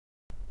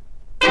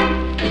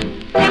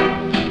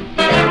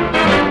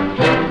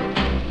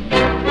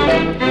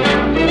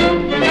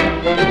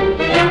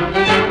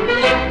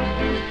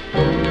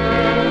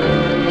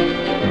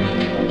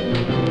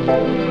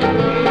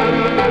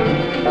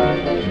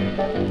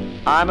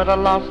I'm at a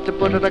loss to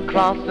put it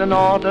across in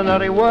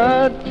ordinary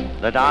words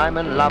that I'm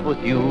in love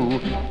with you,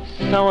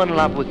 so in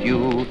love with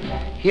you.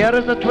 Here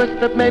is a twist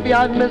that maybe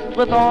I've missed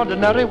with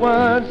ordinary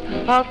words.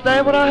 I'll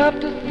say what I have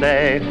to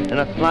say in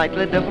a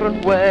slightly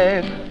different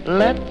way.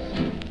 Let's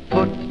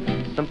put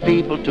some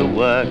people to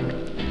work.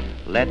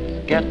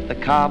 Let's get the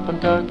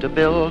carpenter to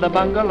build a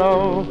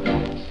bungalow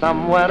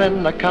somewhere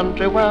in the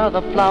country where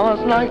the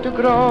flowers like to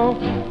grow.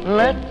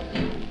 Let's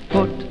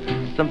put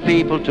some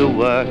people to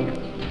work.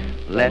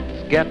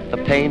 Let's get the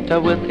painter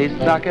with his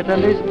bucket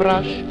and his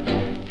brush.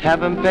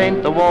 Have him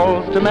paint the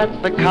walls to match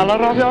the color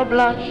of your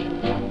blush.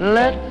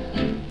 Let's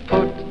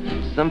put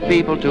some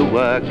people to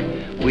work.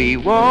 We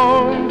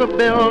won't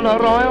build a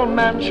royal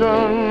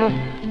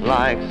mansion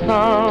like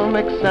some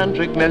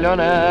eccentric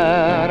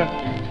millionaire.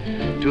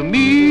 To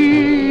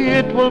me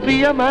it will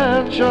be a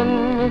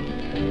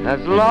mansion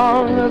as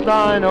long as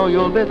I know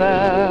you'll be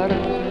there.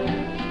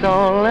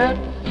 So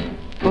let's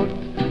put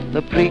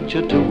the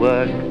preacher to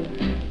work.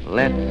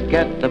 Let's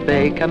get the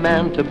baker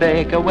man to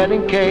bake a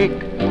wedding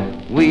cake.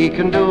 We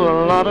can do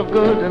a lot of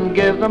good and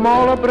give them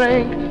all a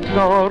break.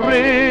 So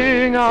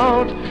ring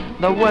out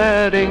the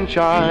wedding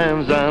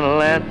chimes and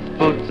let's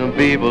put some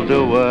people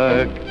to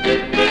work.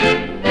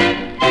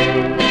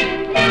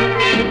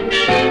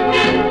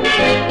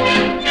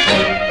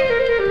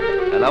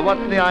 Now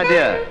what's the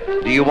idea?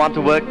 Do you want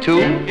to work too?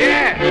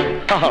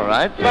 Yeah! All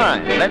right,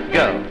 fine, let's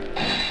go.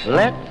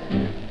 Let's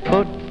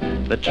put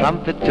the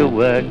trumpet to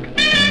work.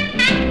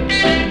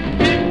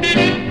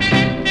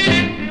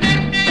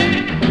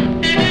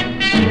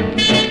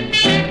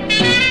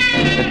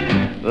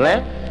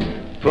 Let's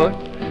put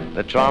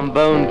the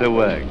trombone to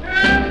work.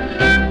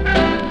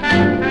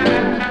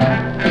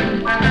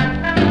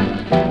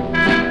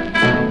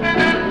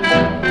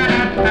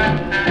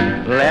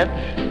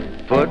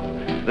 Let's put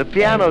the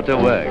piano to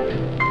work.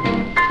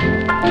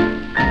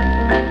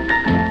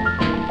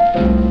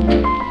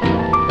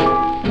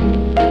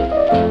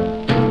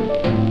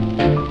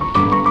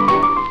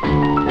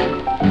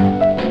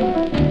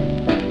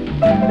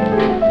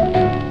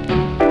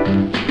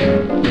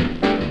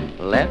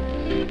 Let's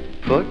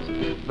put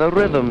the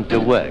rhythm to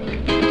work.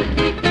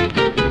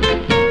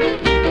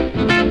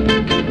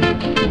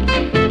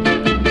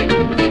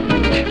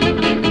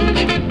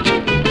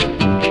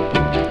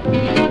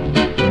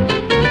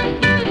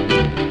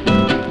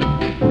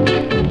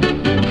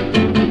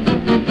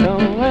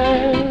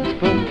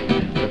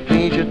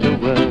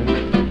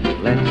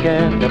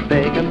 Get the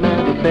baker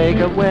man to bake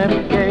a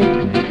wedding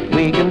cake.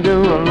 We can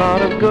do a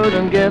lot of good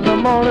and give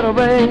them all in a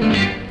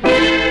ring.